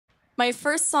My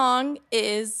first song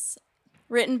is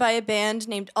written by a band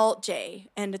named Alt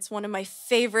J, and it's one of my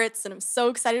favorites, and I'm so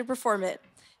excited to perform it.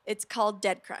 It's called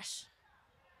Deadcrush.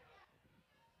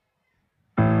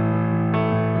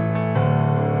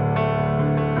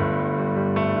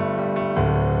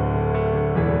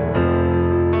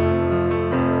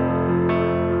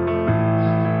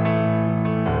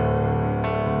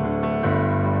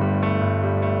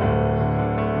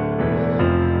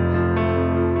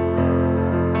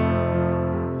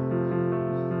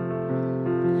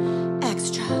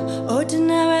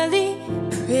 Extraordinarily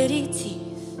pretty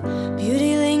teeth,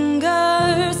 beauty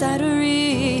lingers out of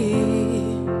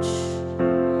reach.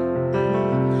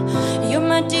 You're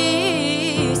my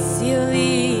dear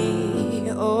silly,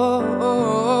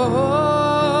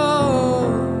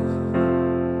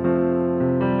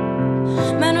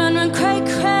 Man, run, cray,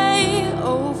 cray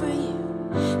over you,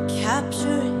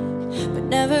 capturing but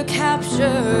never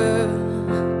captured.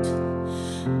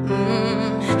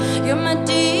 You're my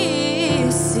dear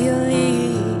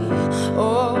silly,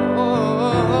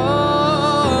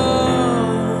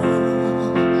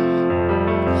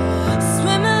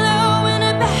 Swimming low in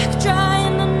a back, dry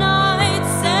in the night.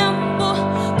 Sample,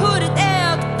 put it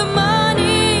there, get the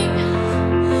money.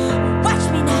 Watch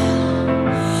me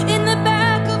now, in the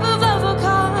back of a Volvo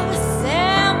car.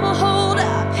 Sample, hold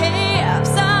up, hey up,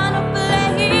 sign up,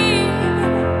 LAIK.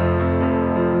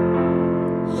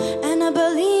 And a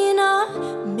ballerina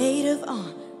made of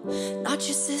honor, not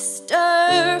your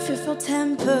sister, fearful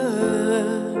temper.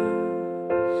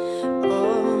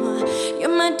 Oh, you're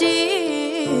my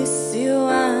dear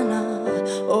Sienna.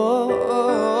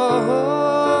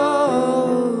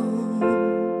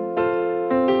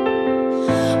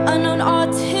 Unknown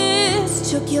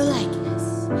artist took your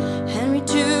likeness. Henry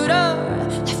Tudor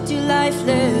left you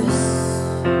lifeless.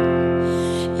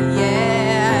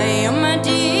 Yeah, you're my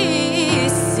dear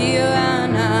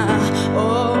Sienna.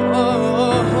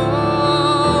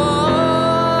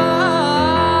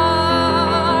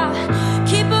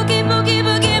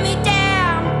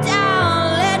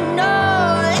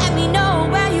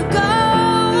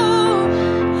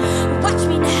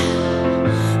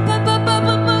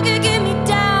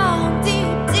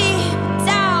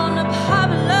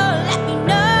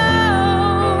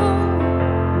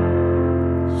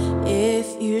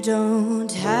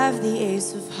 Don't have the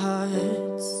ace of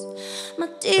hearts, my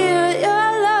dear,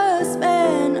 you're lost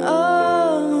man.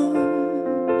 Oh,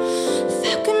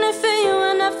 falconer for you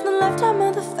and nothing left. I'm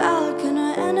the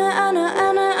falconer, Anna,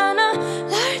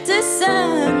 like the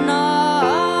sun.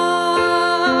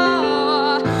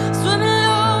 Swimming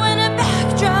low in a back,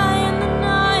 dry in the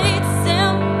night.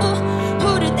 Sample,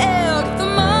 put it there, get the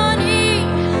money.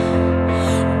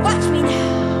 Watch me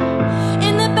now,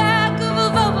 in the back of a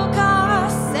Volvo car.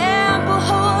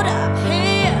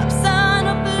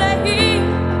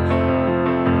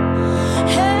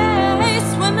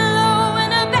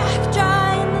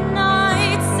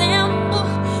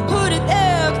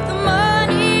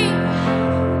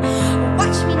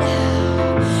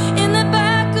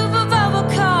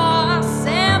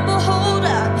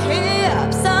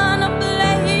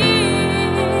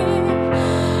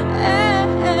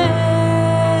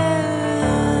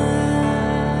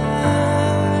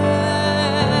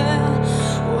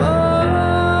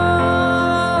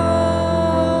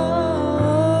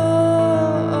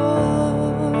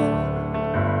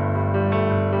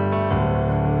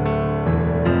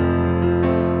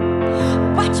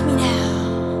 Watch me now.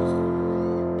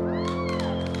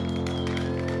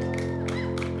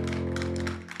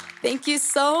 Thank you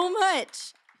so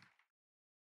much.